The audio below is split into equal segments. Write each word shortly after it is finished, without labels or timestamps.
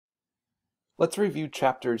Let's review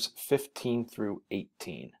chapters 15 through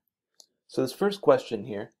 18. So this first question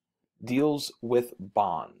here deals with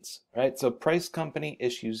bonds, right? So Price Company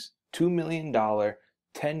issues $2 million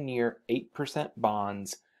 10-year 8%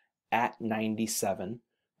 bonds at 97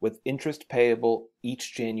 with interest payable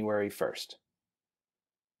each January 1st.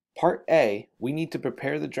 Part A, we need to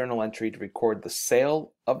prepare the journal entry to record the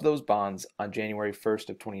sale of those bonds on January 1st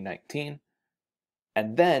of 2019.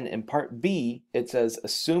 And then in Part B, it says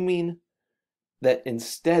assuming that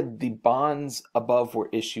instead the bonds above were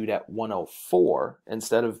issued at 104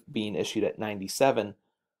 instead of being issued at 97,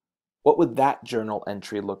 what would that journal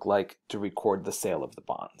entry look like to record the sale of the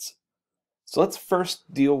bonds? So let's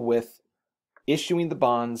first deal with issuing the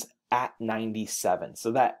bonds at 97.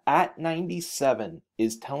 So that at 97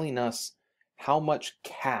 is telling us how much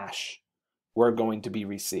cash we're going to be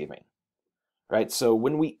receiving, right? So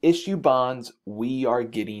when we issue bonds, we are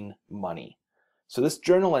getting money. So this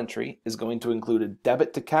journal entry is going to include a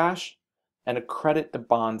debit to cash and a credit to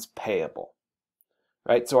bonds payable,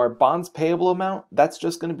 right? So our bonds payable amount, that's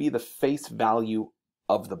just going to be the face value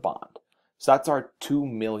of the bond. So that's our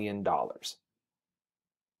 $2 million.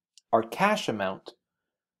 Our cash amount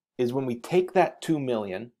is when we take that 2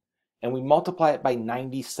 million and we multiply it by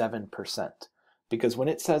 97%. Because when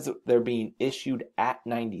it says that they're being issued at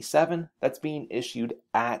 97, that's being issued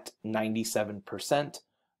at 97%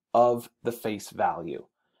 of the face value.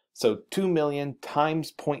 So 2 million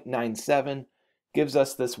times 0.97 gives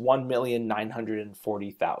us this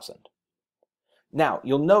 1,940,000. Now,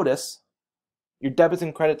 you'll notice your debits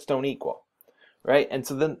and credits don't equal, right? And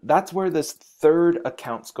so then that's where this third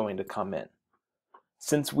account's going to come in.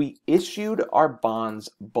 Since we issued our bonds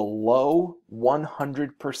below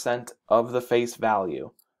 100% of the face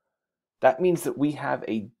value, that means that we have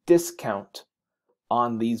a discount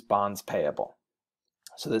on these bonds payable.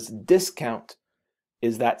 So this discount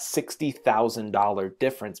is that $60,000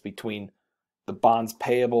 difference between the bonds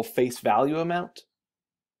payable face value amount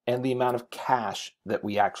and the amount of cash that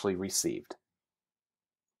we actually received.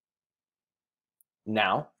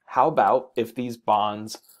 Now, how about if these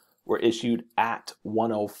bonds were issued at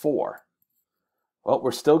 104? Well,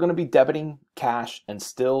 we're still going to be debiting cash and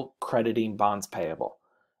still crediting bonds payable.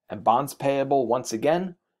 And bonds payable, once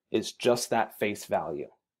again, is just that face value.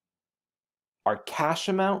 Our cash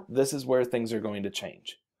amount, this is where things are going to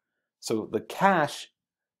change. So the cash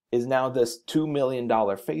is now this $2 million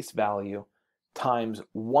face value times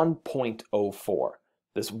 1.04,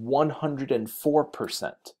 this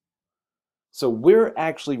 104%. So we're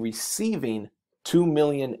actually receiving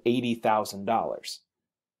 $2,080,000.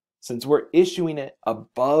 Since we're issuing it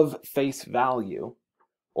above face value,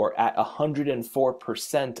 or at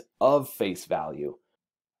 104% of face value,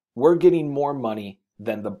 we're getting more money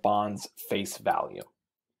than the bond's face value.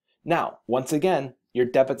 Now, once again, your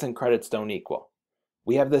debits and credits don't equal.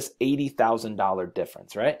 We have this $80,000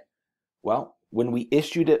 difference, right? Well, when we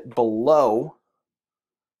issued it below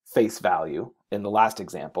face value in the last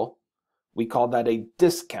example, we called that a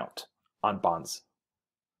discount on bonds.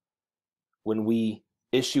 When we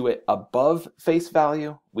issue it above face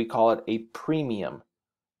value, we call it a premium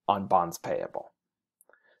on bonds payable.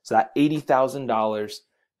 So that $80,000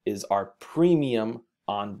 is our premium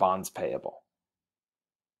on bonds payable.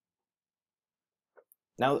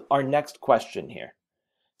 Now our next question here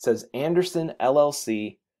says Anderson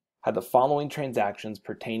LLC had the following transactions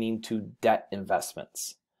pertaining to debt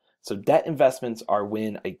investments. So debt investments are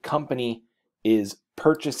when a company is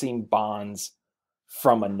purchasing bonds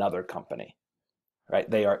from another company, right?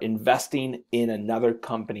 They are investing in another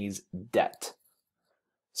company's debt.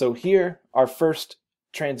 So here, our first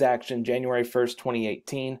transaction, January 1st,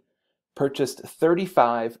 2018, purchased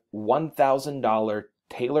 35 $1,000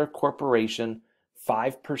 Taylor Corporation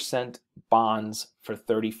 5% bonds for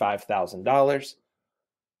 $35,000.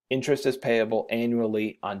 Interest is payable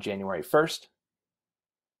annually on January 1st.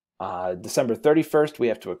 December 31st, we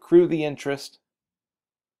have to accrue the interest.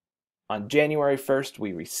 On January 1st,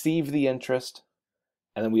 we receive the interest.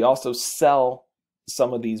 And then we also sell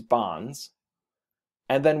some of these bonds.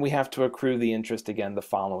 And then we have to accrue the interest again the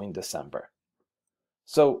following December.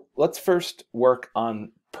 So let's first work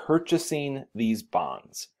on purchasing these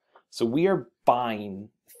bonds. So we are buying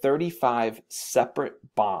 35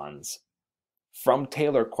 separate bonds from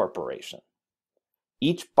Taylor Corporation.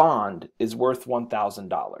 Each bond is worth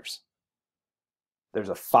 $1,000. There's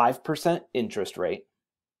a 5% interest rate,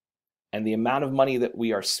 and the amount of money that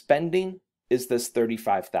we are spending is this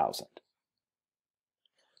 $35,000.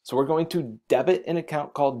 So we're going to debit an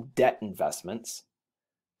account called debt investments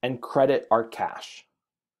and credit our cash.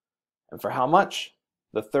 And for how much?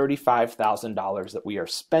 The $35,000 that we are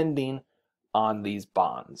spending on these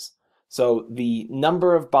bonds. So the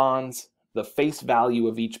number of bonds, the face value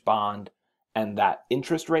of each bond, and that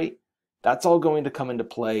interest rate, that's all going to come into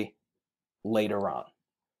play later on.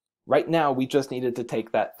 Right now, we just needed to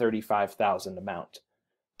take that $35,000 amount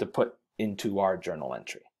to put into our journal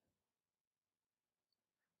entry.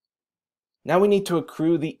 Now we need to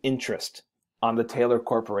accrue the interest on the Taylor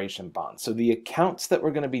Corporation bond. So the accounts that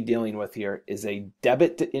we're going to be dealing with here is a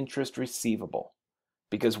debit to interest receivable,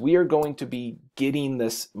 because we are going to be getting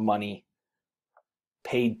this money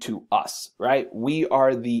paid to us, right? We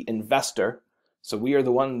are the investor, so we are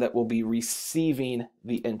the one that will be receiving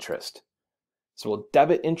the interest. So we'll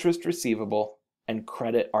debit interest receivable and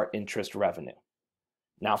credit our interest revenue.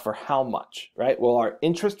 Now for how much, right? Well, our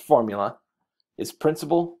interest formula is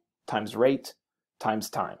principal times rate times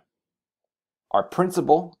time. Our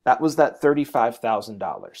principal, that was that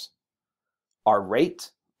 $35,000. Our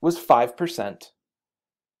rate was 5%,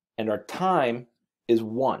 and our time is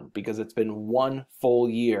 1, because it's been 1 full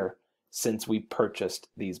year since we purchased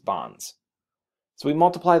these bonds. So we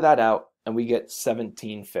multiply that out and we get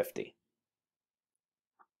 $1,750.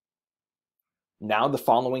 Now the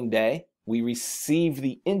following day, we receive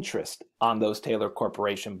the interest on those Taylor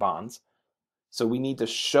Corporation bonds. So we need to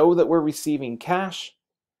show that we're receiving cash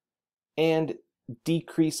and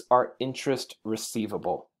decrease our interest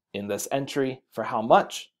receivable in this entry for how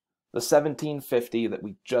much? The $1,750 that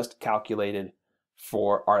we just calculated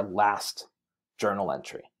for our last journal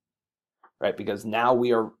entry, right? Because now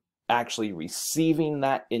we are actually receiving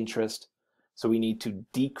that interest, so we need to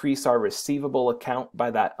decrease our receivable account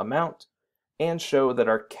by that amount and show that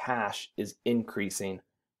our cash is increasing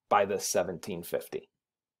by the $1,750.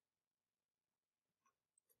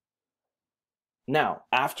 Now,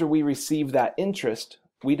 after we received that interest,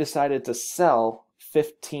 we decided to sell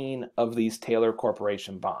 15 of these Taylor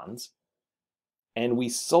Corporation bonds, and we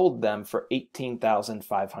sold them for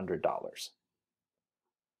 $18,500.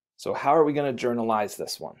 So how are we going to journalize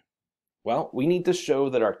this one? Well, we need to show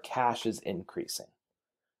that our cash is increasing,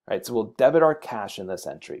 right? So we'll debit our cash in this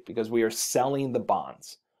entry because we are selling the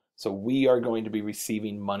bonds. So we are going to be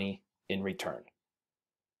receiving money in return.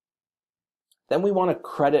 Then we want to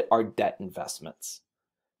credit our debt investments,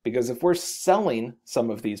 because if we're selling some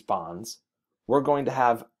of these bonds, we're going to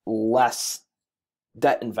have less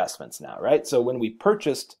debt investments now, right? So when we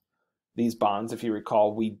purchased these bonds, if you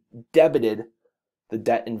recall, we debited the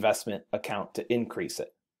debt investment account to increase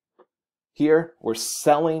it. Here, we're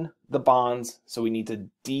selling the bonds, so we need to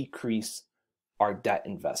decrease our debt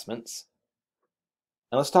investments.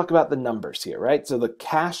 Now let's talk about the numbers here, right? So the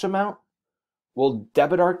cash amount, we'll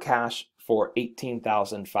debit our cash for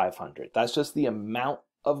 $18,500. That's just the amount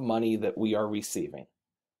of money that we are receiving.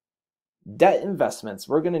 Debt investments,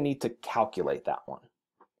 we're going to need to calculate that one.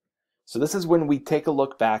 So this is when we take a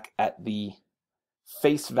look back at the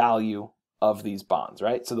face value of these bonds,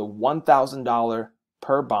 right? So the $1,000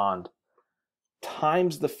 per bond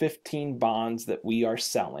times the 15 bonds that we are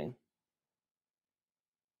selling.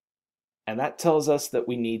 And that tells us that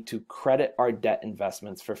we need to credit our debt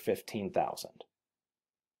investments for $15,000.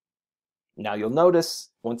 Now you'll notice,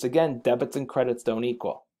 once again, debits and credits don't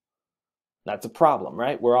equal. That's a problem,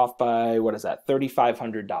 right? We're off by, what is that,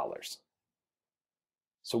 $3,500.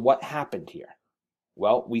 So what happened here?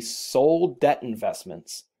 Well, we sold debt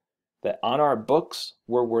investments that on our books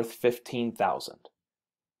were worth $15,000.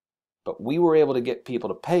 But we were able to get people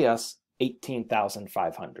to pay us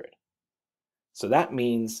 $18,500. So that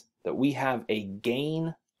means that we have a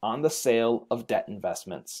gain on the sale of debt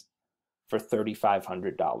investments for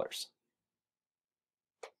 $3,500.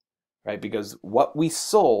 Right? Because what we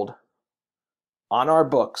sold on our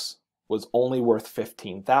books was only worth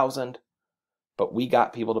 $15,000, but we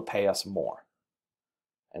got people to pay us more.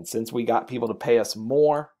 And since we got people to pay us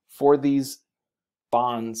more for these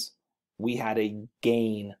bonds, we had a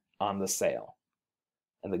gain on the sale.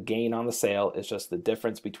 And the gain on the sale is just the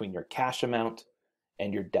difference between your cash amount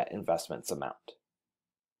and your debt investments amount.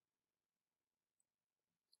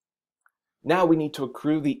 Now we need to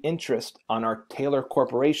accrue the interest on our Taylor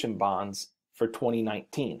Corporation bonds for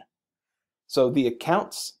 2019. So the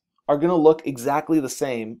accounts are going to look exactly the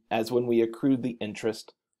same as when we accrued the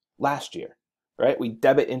interest last year, right? We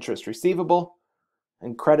debit interest receivable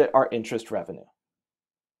and credit our interest revenue.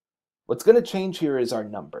 What's going to change here is our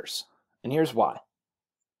numbers, and here's why.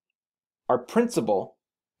 Our principal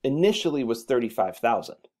initially was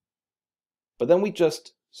 $35,000, but then we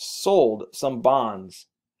just sold some bonds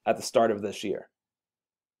at the start of this year.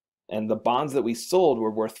 And the bonds that we sold were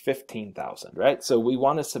worth $15,000, right? So we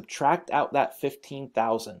want to subtract out that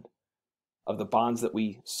 $15,000 of the bonds that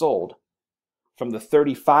we sold from the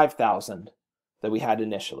 $35,000 that we had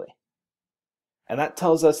initially. And that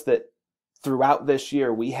tells us that throughout this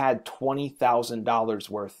year, we had $20,000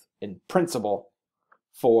 worth in principal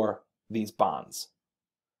for these bonds.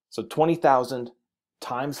 So 20,000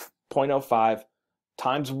 times 0.05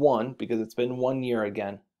 times 1, because it's been 1 year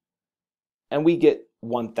again, and we get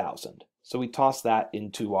 1,000. So we toss that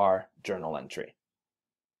into our journal entry.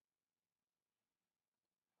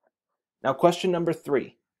 Now, question number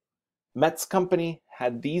 3. Metz Company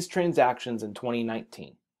had these transactions in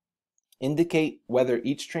 2019. Indicate whether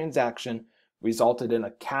each transaction resulted in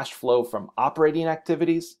a cash flow from operating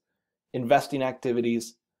activities, investing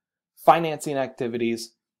activities, financing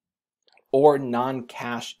activities, or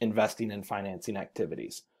non-cash investing and financing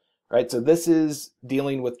activities. Right? So this is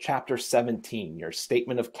dealing with chapter 17, your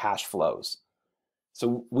statement of cash flows.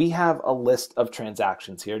 So we have a list of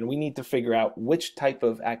transactions here, and we need to figure out which type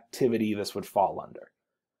of activity this would fall under.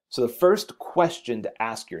 So the first question to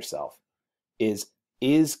ask yourself is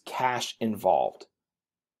cash involved?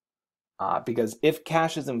 Because if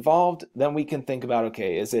cash is involved, then we can think about,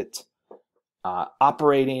 okay, is it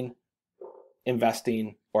operating,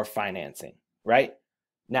 investing, or financing, right?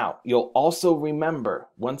 Now, you'll also remember,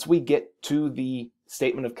 once we get to the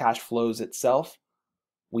statement of cash flows itself,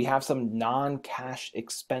 we have some non-cash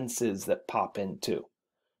expenses that pop in too,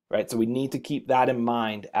 right? So we need to keep that in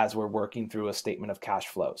mind as we're working through a statement of cash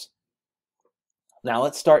flows. Now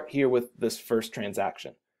let's start here with this first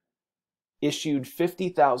transaction. Issued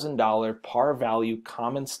 $50,000 par value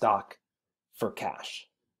common stock for cash.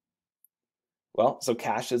 Well, so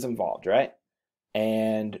cash is involved, right?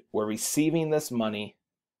 And we're receiving this money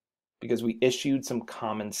because we issued some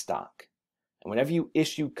common stock. And whenever you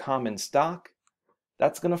issue common stock,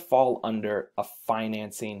 that's going to fall under a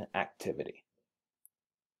financing activity.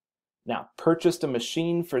 Now, purchased a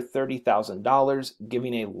machine for $30,000,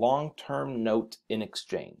 giving a long-term note in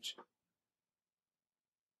exchange.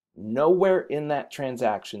 Nowhere in that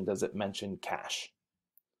transaction does it mention cash.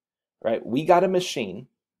 Right? We got a machine.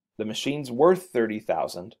 The machine's worth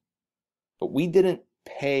 $30,000, but we didn't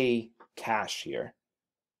pay cash here.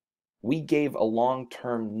 We gave a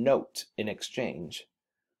long-term note in exchange,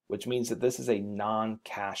 which means that this is a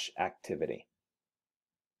non-cash activity.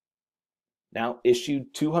 Now,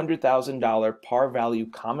 issued $200,000 par value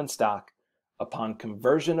common stock upon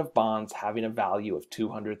conversion of bonds having a value of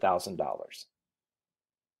 $200,000.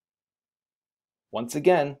 Once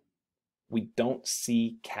again, we don't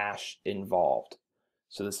see cash involved.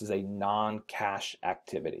 So this is a non-cash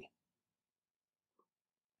activity.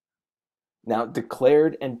 Now,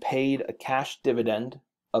 declared and paid a cash dividend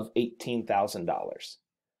of $18,000.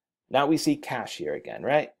 Now we see cash here again,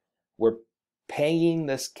 right? We're paying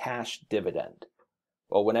this cash dividend.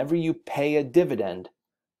 Well, whenever you pay a dividend,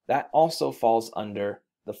 that also falls under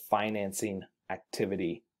the financing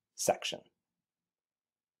activity section.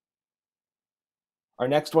 Our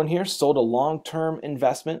next one here, sold a long-term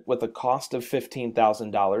investment with a cost of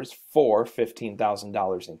 $15,000 for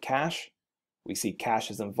 $15,000 in cash. We see cash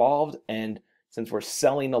is involved, and since we're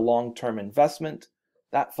selling a long-term investment,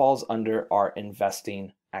 that falls under our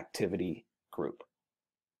investing activity group.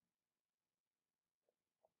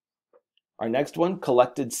 Our next one,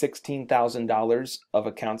 collected $16,000 of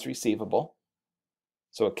accounts receivable.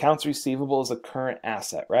 So accounts receivable is a current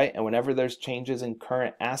asset, right? And whenever there's changes in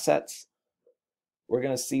current assets, we're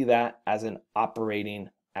going to see that as an operating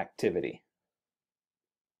activity.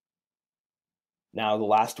 Now the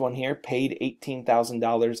last one here, paid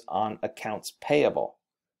 $18,000 on accounts payable.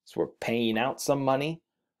 So we're paying out some money.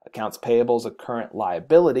 Accounts payable is a current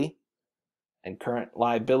liability, and current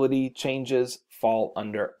liability changes fall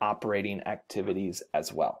under operating activities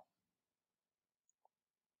as well.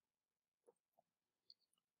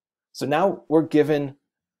 So now we're given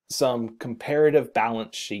some comparative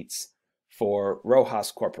balance sheets for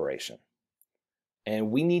Rojas Corporation, and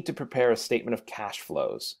we need to prepare a statement of cash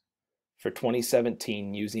flows for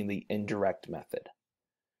 2017 using the indirect method.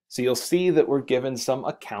 So you'll see that we're given some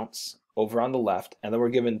accounts over on the left, and then we're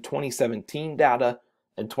given 2017 data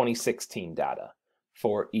and 2016 data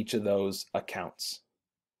for each of those accounts.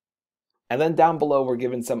 And then down below, we're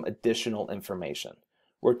given some additional information.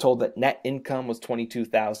 We're told that net income was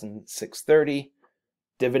 $22,630,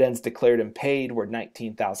 dividends declared and paid were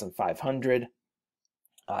 $19,500,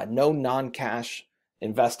 no non-cash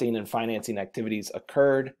investing and financing activities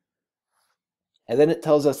occurred, and then it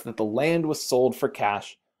tells us that the land was sold for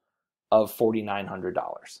cash of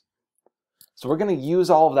 $4,900. So we're going to use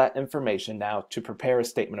all of that information now to prepare a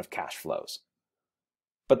statement of cash flows.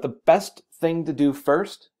 But the best thing to do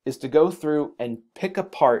first is to go through and pick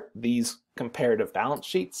apart these comparative balance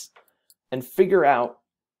sheets and figure out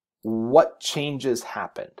what changes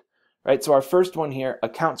happened. Right? So our first one here,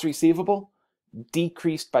 accounts receivable,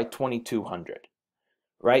 decreased by 2,200,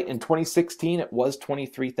 right? In 2016, it was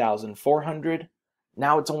 23,400.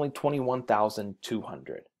 Now it's only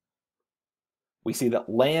 21,200. We see that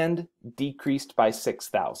land decreased by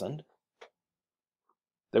 6,000.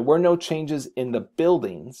 There were no changes in the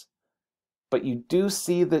buildings, but you do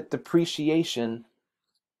see that depreciation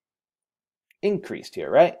increased here,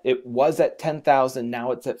 right? It was at 10,000,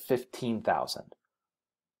 now it's at 15,000.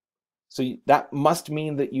 So that must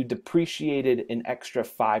mean that you depreciated an extra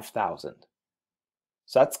 5,000.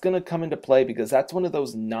 So that's going to come into play because that's one of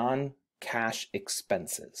those non-cash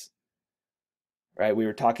expenses, right? We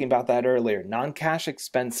were talking about that earlier. Non-cash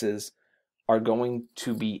expenses are going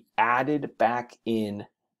to be added back in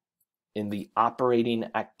the operating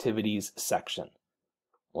activities section.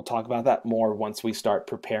 We'll talk about that more once we start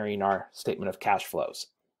preparing our statement of cash flows.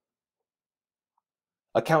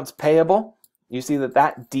 Accounts payable, you see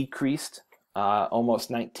that decreased almost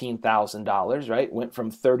 $19,000, right? Went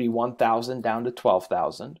from 31,000 down to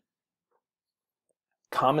 12,000.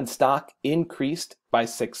 Common stock increased by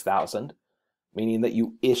 6,000, meaning that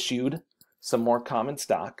you issued some more common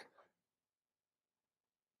stock.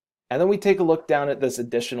 And then we take a look down at this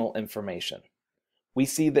additional information. We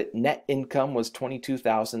see that net income was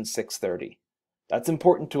 $22,630. That's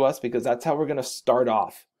important to us because that's how we're going to start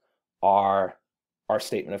off our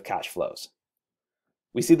statement of cash flows.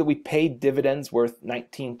 We see that we paid dividends worth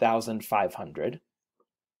 $19,500.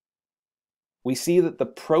 We see that the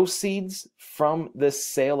proceeds from this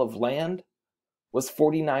sale of land was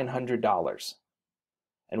 $4,900.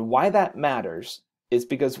 And why that matters is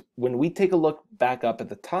because when we take a look back up at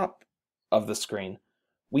the top of the screen,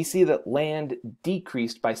 we see that land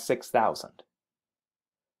decreased by 6,000,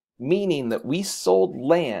 meaning that we sold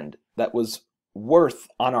land that was worth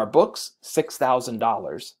on our books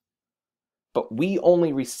 $6,000, but we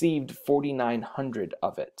only received 4,900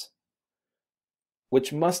 of it,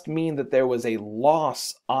 which must mean that there was a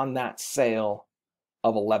loss on that sale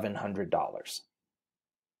of $1,100.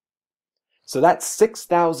 So that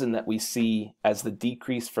 6,000 that we see as the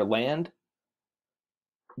decrease for land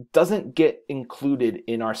doesn't get included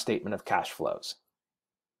in our statement of cash flows.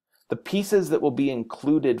 The pieces that will be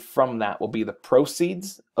included from that will be the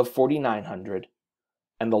proceeds of 4,900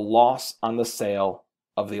 and the loss on the sale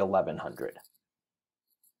of the 1,100.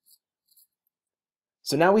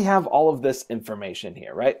 So now we have all of this information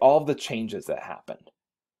here, right? All of the changes that happened.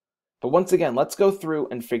 But once again, let's go through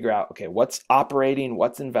and figure out, okay, what's operating,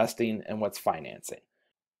 what's investing, and what's financing.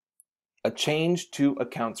 A change to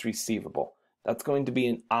accounts receivable. That's going to be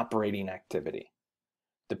an operating activity.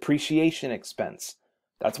 Depreciation expense.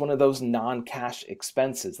 That's one of those non-cash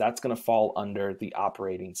expenses. That's going to fall under the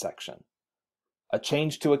operating section. A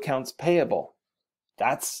change to accounts payable.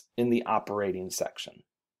 That's in the operating section.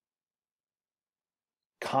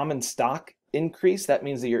 Common stock increase. That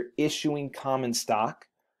means that you're issuing common stock.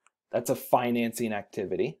 That's a financing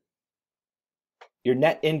activity. Your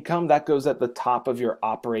net income, that goes at the top of your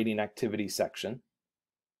operating activity section.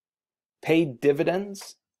 Paid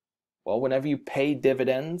dividends, well, whenever you pay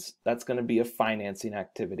dividends, that's going to be a financing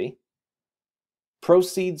activity.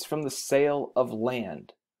 Proceeds from the sale of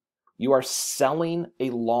land. You are selling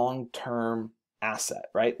a long-term asset,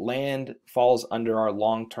 right? Land falls under our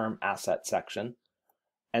long-term asset section.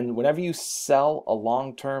 And whenever you sell a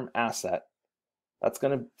long-term asset, that's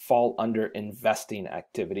going to fall under investing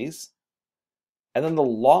activities. And then the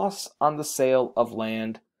loss on the sale of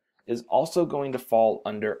land is also going to fall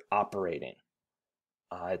under operating.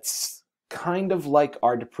 It's kind of like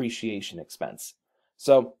our depreciation expense.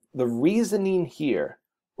 So the reasoning here,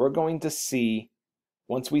 we're going to see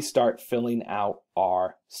once we start filling out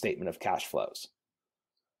our statement of cash flows.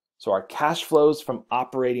 So our cash flows from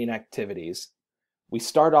operating activities, we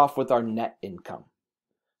start off with our net income.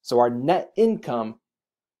 So our net income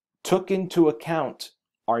took into account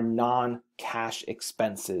our non-cash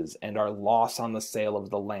expenses and our loss on the sale of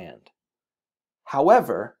the land.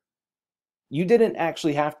 However, you didn't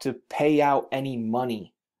actually have to pay out any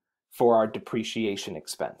money for our depreciation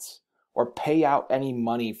expense or pay out any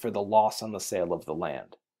money for the loss on the sale of the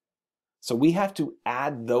land. So we have to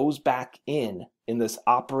add those back in this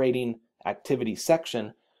operating activity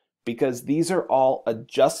section because these are all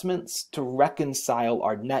adjustments to reconcile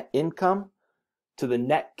our net income to the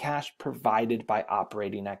net cash provided by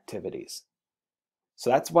operating activities. So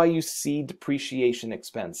that's why you see depreciation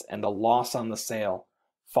expense and the loss on the sale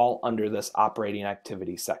fall under this operating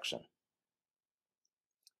activity section.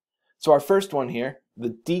 So our first one here, the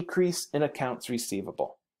decrease in accounts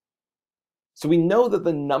receivable. So we know that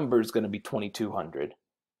the number is going to be 2,200,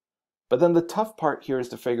 but then the tough part here is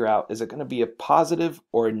to figure out, is it going to be a positive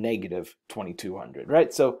or a negative 2,200,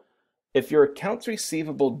 right? So if your accounts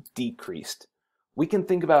receivable decreased, we can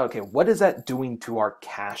think about, okay, what is that doing to our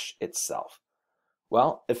cash itself?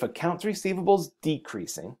 Well, if accounts receivable is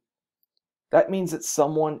decreasing, that means that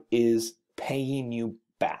someone is paying you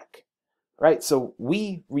back, right? So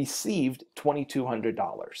we received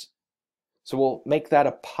 $2,200. So we'll make that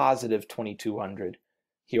a positive $2,200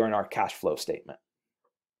 here in our cash flow statement.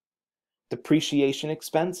 Depreciation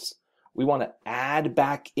expense, we want to add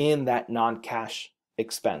back in that non-cash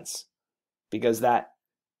expense because that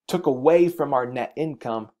took away from our net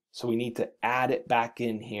income, so we need to add it back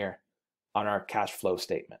in here on our cash flow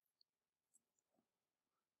statement.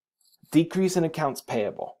 Decrease in accounts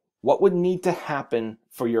payable. What would need to happen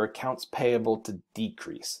for your accounts payable to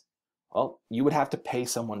decrease? Well, you would have to pay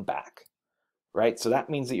someone back, right? So that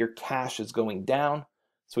means that your cash is going down.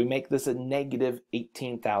 So we make this a negative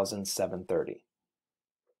 $18,730.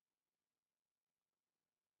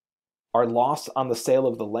 Our loss on the sale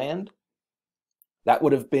of the land, that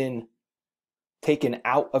would have been taken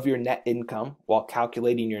out of your net income while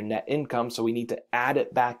calculating your net income. So we need to add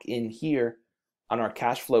it back in here on our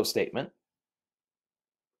cash flow statement.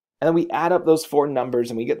 And then we add up those four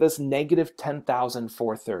numbers and we get this negative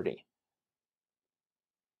 $10,430.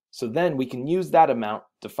 So then we can use that amount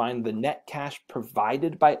to find the net cash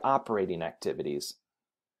provided by operating activities,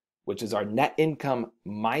 which is our net income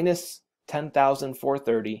minus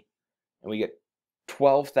 $10,430, and we get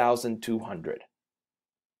 $12,200.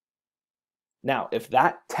 Now, if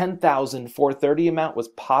that $10,430 amount was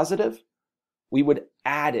positive, we would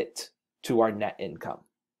add it to our net income.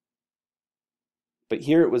 But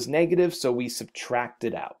here it was negative, so we subtract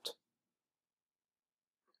it out.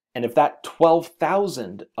 And if that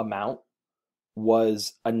 $12,000 amount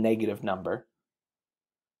was a negative number,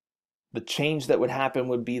 the change that would happen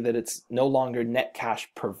would be that it's no longer net cash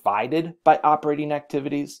provided by operating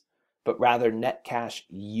activities, but rather net cash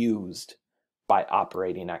used by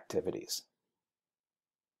operating activities.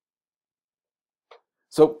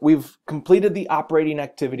 So we've completed the operating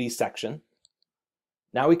activities section.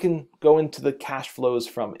 Now we can go into the cash flows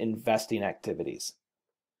from investing activities.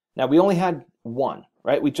 Now we only had one,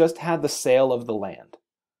 right? We just had the sale of the land.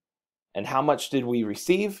 And how much did we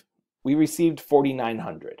receive? We received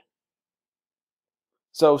 $4,900.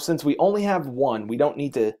 So since we only have one, we don't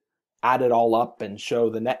need to add it all up and show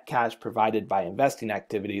the net cash provided by investing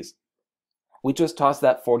activities. We just toss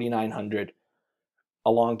that $4,900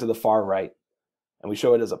 along to the far right, and we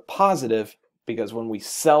show it as a positive because when we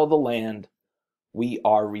sell the land, we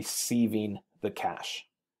are receiving the cash.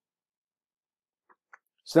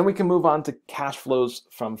 So then we can move on to cash flows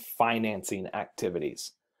from financing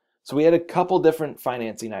activities. So we had a couple different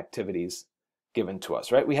financing activities given to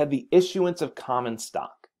us, right? We had the issuance of common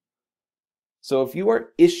stock. So if you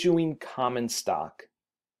are issuing common stock,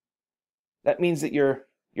 that means that you're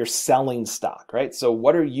selling stock, right? So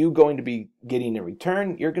what are you going to be getting in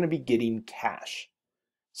return? You're going to be getting cash.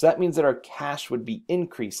 So that means that our cash would be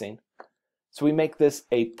increasing. So we make this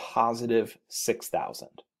a positive $6,000.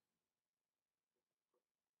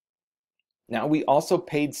 Now we also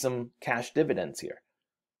paid some cash dividends here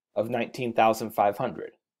of $19,500.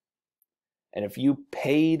 And if you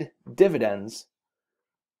paid dividends,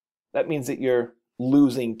 that means that you're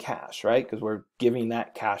losing cash, right? Because we're giving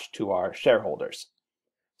that cash to our shareholders.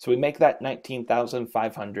 So we make that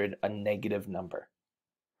 $19,500 a negative number.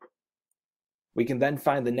 We can then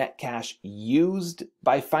find the net cash used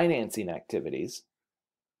by financing activities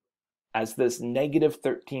as this negative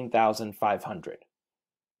 $13,500.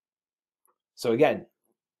 So again,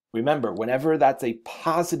 remember, whenever that's a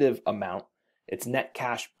positive amount, it's net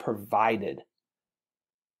cash provided.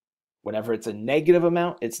 Whenever it's a negative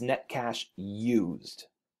amount, it's net cash used.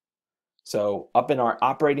 So up in our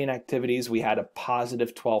operating activities, we had a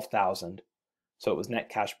positive $12,000. So it was net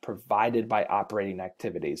cash provided by operating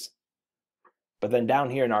activities. But then down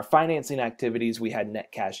here in our financing activities, we had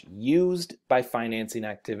net cash used by financing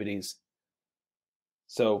activities.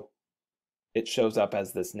 So it shows up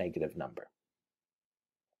as this negative number.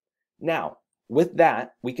 Now, with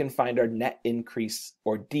that, we can find our net increase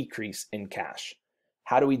or decrease in cash.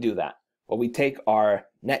 How do we do that? Well, we take our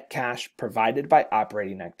net cash provided by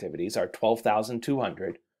operating activities, our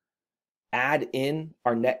 $12,200, add in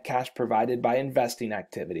our net cash provided by investing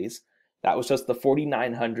activities. That was just the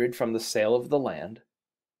 $4,900 from the sale of the land.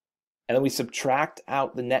 And then we subtract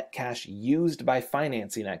out the net cash used by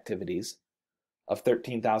financing activities of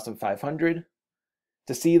 $13,500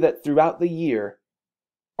 to see that throughout the year,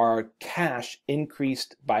 our cash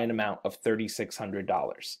increased by an amount of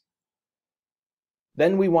 $3,600.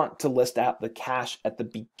 Then we want to list out the cash at the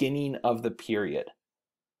beginning of the period.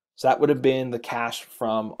 So that would have been the cash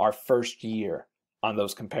from our first year on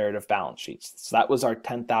those comparative balance sheets. So that was our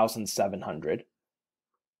 10,700.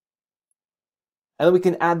 And then we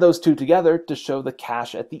can add those two together to show the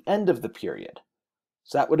cash at the end of the period.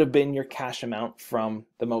 So that would have been your cash amount from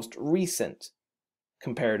the most recent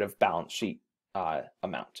comparative balance sheet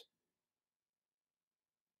amount.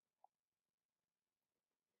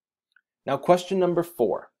 Now question number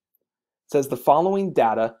 4 says the following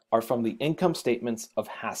data are from the income statements of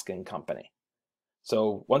Haskin Company.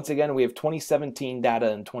 So once again, we have 2017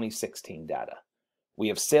 data and 2016 data. We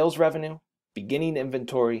have sales revenue, beginning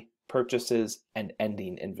inventory, purchases, and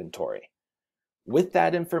ending inventory. With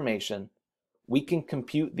that information, we can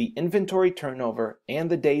compute the inventory turnover and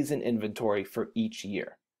the days in inventory for each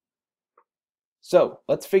year. So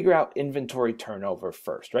let's figure out inventory turnover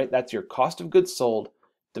first, right? That's your cost of goods sold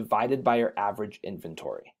divided by your average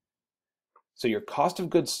inventory. So your cost of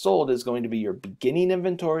goods sold is going to be your beginning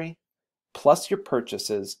inventory plus your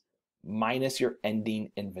purchases minus your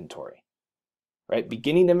ending inventory, right?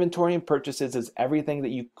 Beginning inventory and purchases is everything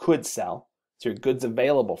that you could sell. So your goods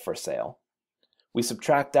available for sale. We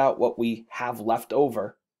subtract out what we have left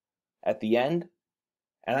over at the end,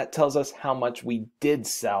 and that tells us how much we did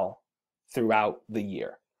sell throughout the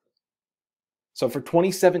year. So for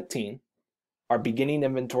 2017, our beginning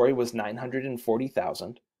inventory was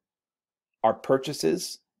 $940,000. Our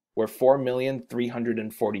purchases were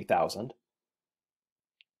 $4,340,000.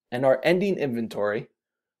 And our ending inventory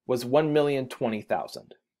was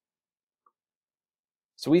 $1,020,000.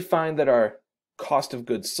 So we find that our cost of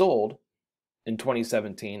goods sold in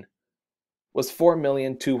 2017 was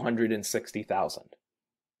 $4,260,000.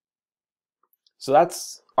 So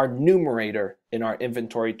that's our numerator in our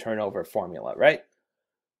inventory turnover formula, right?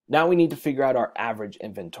 Now we need to figure out our average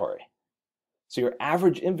inventory. So your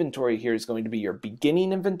average inventory here is going to be your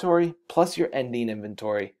beginning inventory plus your ending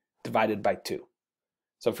inventory divided by 2.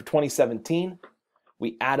 So for 2017,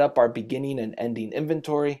 we add up our beginning and ending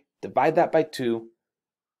inventory, divide that by 2,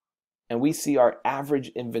 and we see our average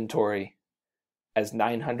inventory as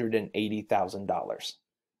 $980,000.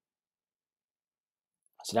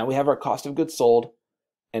 So now we have our cost of goods sold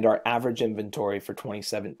and our average inventory for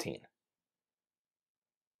 2017.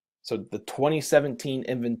 So the 2017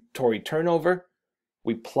 inventory turnover,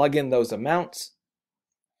 we plug in those amounts,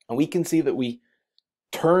 and we can see that we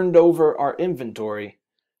turned over our inventory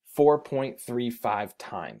 4.35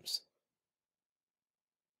 times.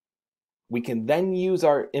 We can then use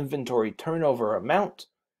our inventory turnover amount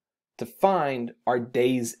to find our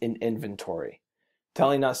days in inventory,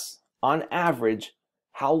 telling us on average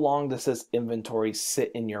how long does this inventory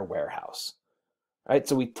sit in your warehouse. All right,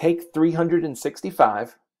 so we take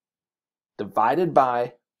 365 divided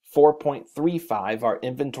by 4.35, our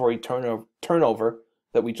inventory turnover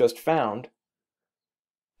that we just found,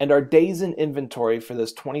 and our days in inventory for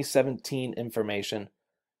this 2017 information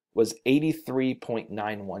was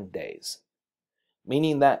 83.91 days,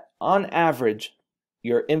 meaning that on average,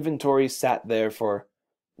 your inventory sat there for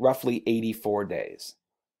roughly 84 days.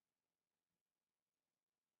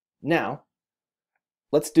 Now,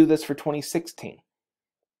 let's do this for 2016.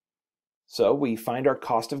 So we find our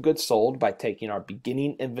cost of goods sold by taking our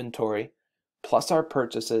beginning inventory plus our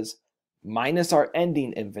purchases minus our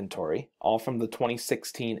ending inventory, all from the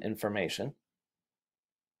 2016 information.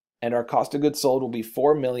 And our cost of goods sold will be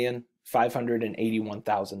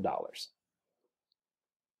 $4,581,000.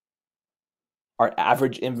 Our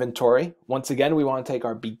average inventory, once again, we want to take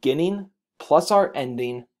our beginning plus our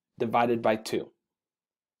ending divided by 2.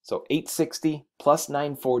 So 860 plus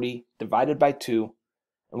 940 divided by 2,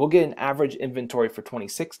 and we'll get an average inventory for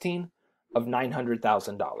 2016 of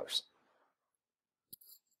 $900,000.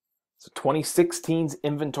 So 2016's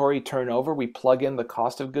inventory turnover, we plug in the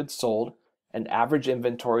cost of goods sold and average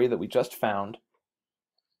inventory that we just found,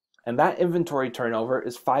 and that inventory turnover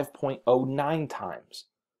is 5.09 times.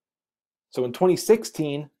 So in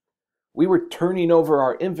 2016, we were turning over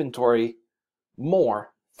our inventory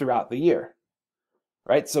more throughout the year,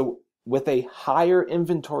 right? So with a higher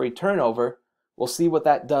inventory turnover, we'll see what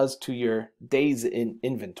that does to your days in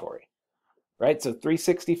inventory, right? So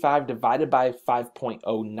 365 divided by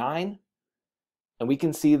 5.09, and we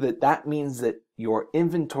can see that that means that your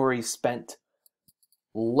inventory spent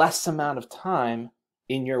less amount of time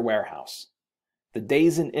in your warehouse. The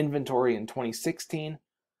days in inventory in 2016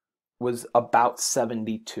 was about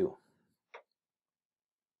 72,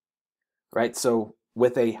 right? So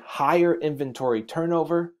with a higher inventory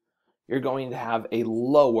turnover, you're going to have a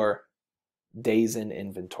lower days in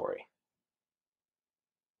inventory.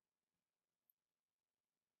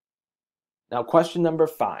 Now, question number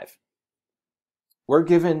 5. We're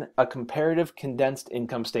given a comparative condensed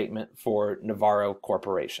income statement for Navarro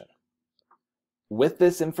Corporation. with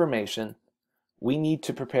this information, we need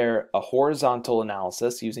to prepare a horizontal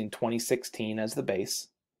analysis using 2016 as the base,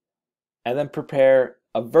 and then prepare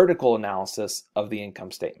a vertical analysis of the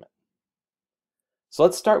income statement. So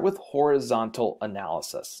let's start with horizontal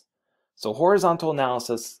analysis. So horizontal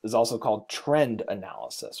analysis is also called trend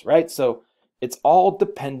analysis, right? So it's all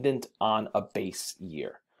dependent on a base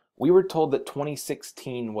year. We were told that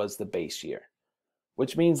 2016 was the base year,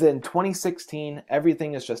 which means that in 2016,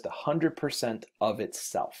 everything is just 100% of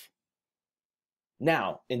itself.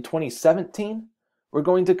 Now, in 2017, we're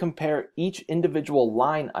going to compare each individual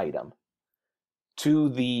line item to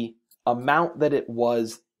the amount that it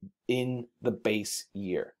was in the base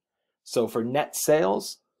year. So for net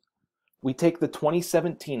sales, we take the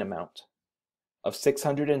 2017 amount of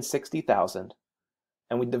 $660,000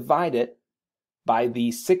 and we divide it by the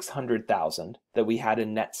 $600,000 that we had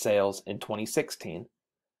in net sales in 2016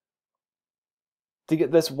 to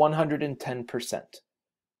get this 110%.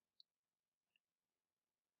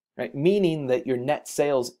 Right? Meaning that your net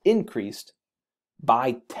sales increased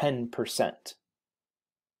by 10%.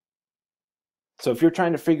 So if you're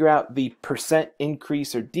trying to figure out the percent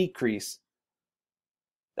increase or decrease,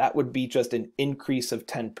 that would be just an increase of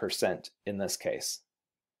 10% in this case.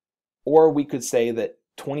 Or we could say that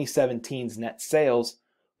 2017's net sales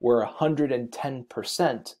were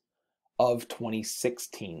 110% of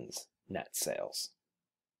 2016's net sales.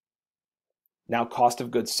 Now, cost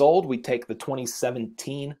of goods sold, we take the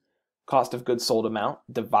 2017 cost of goods sold amount,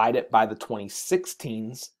 divide it by the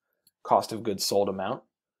 2016's cost of goods sold amount,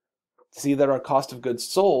 to see that our cost of goods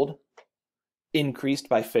sold increased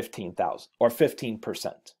by 15,000 or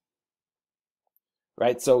 15%.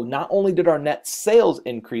 Right? So not only did our net sales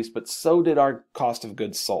increase, but so did our cost of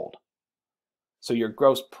goods sold. So your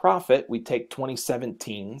gross profit, we take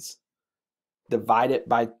 2017's, divide it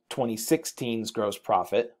by 2016's gross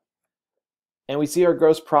profit, and we see our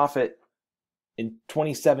gross profit in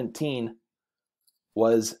 2017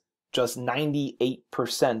 was just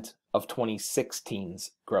 98% of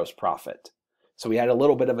 2016's gross profit. So we had a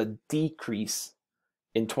little bit of a decrease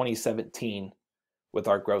in 2017 with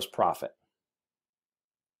our gross profit.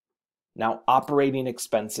 Now, operating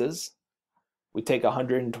expenses, we take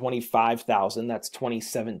 125,000, that's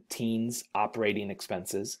 2017's operating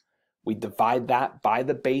expenses. We divide that by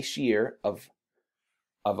the base year of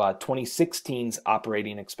 2016's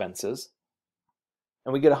operating expenses,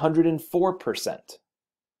 and we get 104%.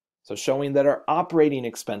 So showing that our operating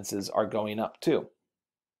expenses are going up too.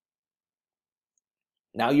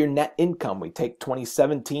 Now your net income, we take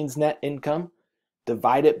 2017's net income,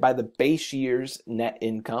 divide it by the base year's net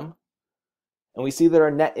income, and we see that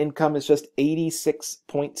our net income is just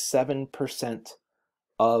 86.7%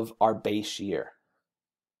 of our base year.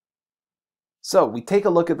 So we take a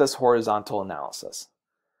look at this horizontal analysis.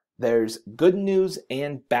 There's good news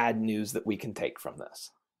and bad news that we can take from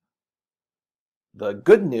this. The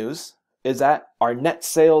good news is that our net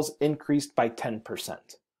sales increased by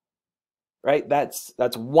 10%. Right? That's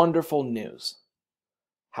wonderful news.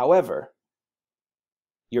 However,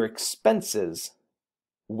 your expenses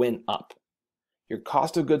went up. Your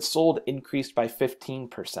cost of goods sold increased by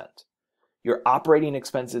 15%. Your operating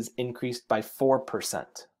expenses increased by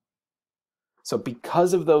 4%. So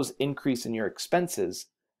because of those increase in your expenses,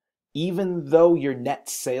 even though your net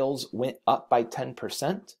sales went up by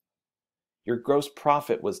 10%, your gross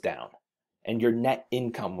profit was down and your net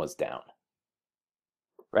income was down.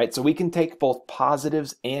 Right? So we can take both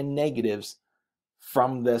positives and negatives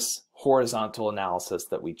from this horizontal analysis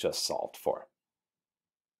that we just solved for.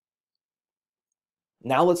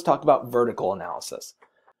 Now let's talk about vertical analysis.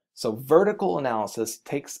 So vertical analysis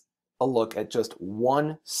takes a look at just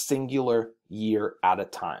one singular year at a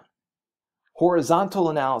time. Horizontal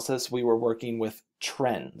analysis, we were working with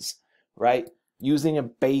trends, right? Using a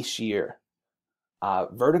base year.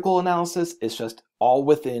 Vertical analysis is just all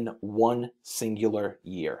within one singular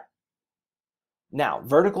year. Now,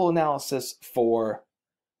 vertical analysis for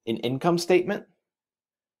an income statement,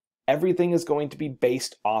 everything is going to be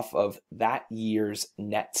based off of that year's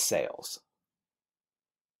net sales.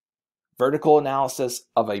 Vertical analysis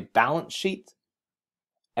of a balance sheet,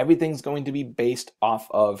 everything's going to be based off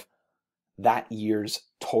of that year's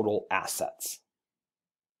total assets.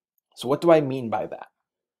 So what do I mean by that?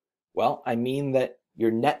 Well, I mean that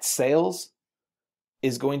your net sales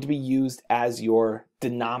is going to be used as your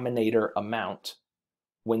denominator amount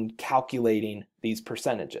when calculating these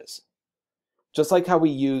percentages. Just like how we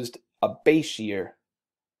used a base year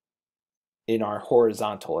in our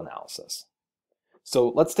horizontal analysis. So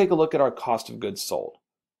let's take a look at our cost of goods sold.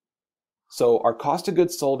 So our cost of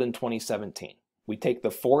goods sold in 2017, we take the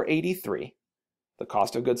 483, the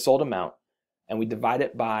cost of goods sold amount, and we divide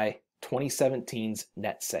it by 2017's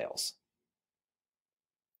net sales.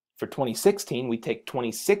 For 2016, we take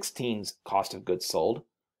 2016's cost of goods sold,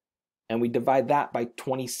 and we divide that by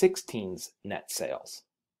 2016's net sales.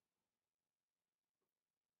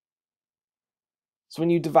 So when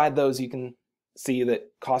you divide those, you can see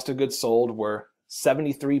that cost of goods sold were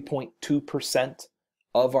 73.2%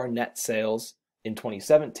 of our net sales in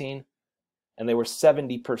 2017, and they were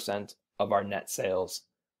 70% of our net sales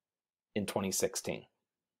in 2016.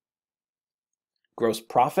 Gross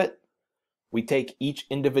profit, we take each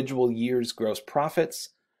individual year's gross profits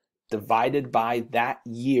divided by that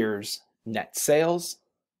year's net sales,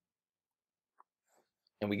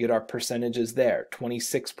 and we get our percentages there,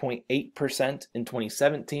 26.8% in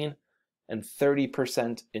 2017 and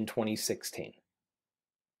 30% in 2016.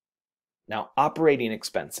 Now, operating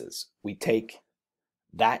expenses, we take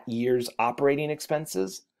that year's operating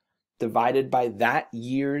expenses divided by that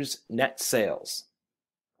year's net sales.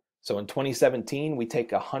 So in 2017, we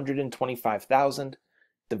take 125,000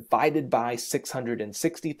 divided by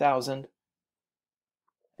 660,000,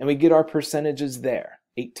 and we get our percentages there,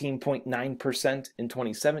 18.9% in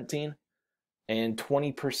 2017 and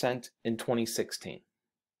 20% in 2016.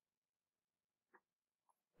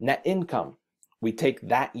 Net income, we take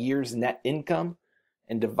that year's net income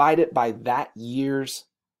and divide it by that year's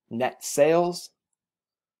net sales.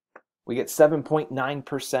 We get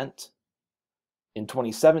 7.9% in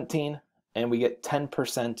 2017, and we get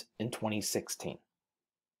 10% in 2016.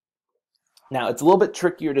 Now, it's a little bit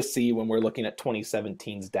trickier to see when we're looking at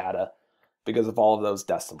 2017's data because of all of those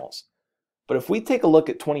decimals. But if we take a look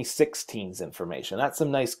at 2016's information, that's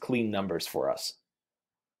some nice clean numbers for us.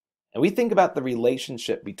 And we think about the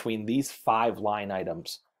relationship between these 5 line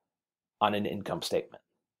items on an income statement.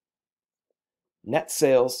 Net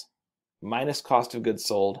sales minus cost of goods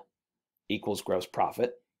sold equals gross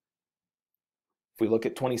profit. If we look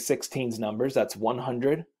at 2016's numbers, that's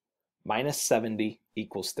 100 minus 70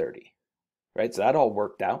 equals 30. Right? So that all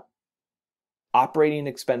worked out. Operating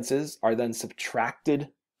expenses are then subtracted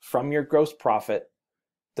from your gross profit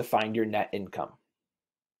to find your net income.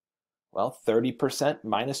 Well, 30%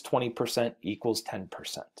 minus 20% equals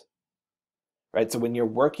 10%. Right? So when you're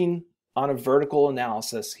working on a vertical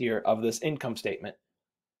analysis here of this income statement,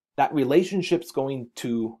 that relationship's going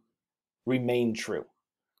to remain true.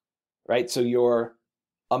 Right? So your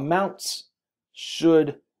amounts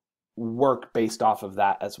should work based off of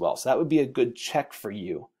that as well. So that would be a good check for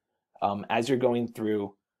you as you're going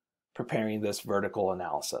through preparing this vertical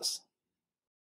analysis.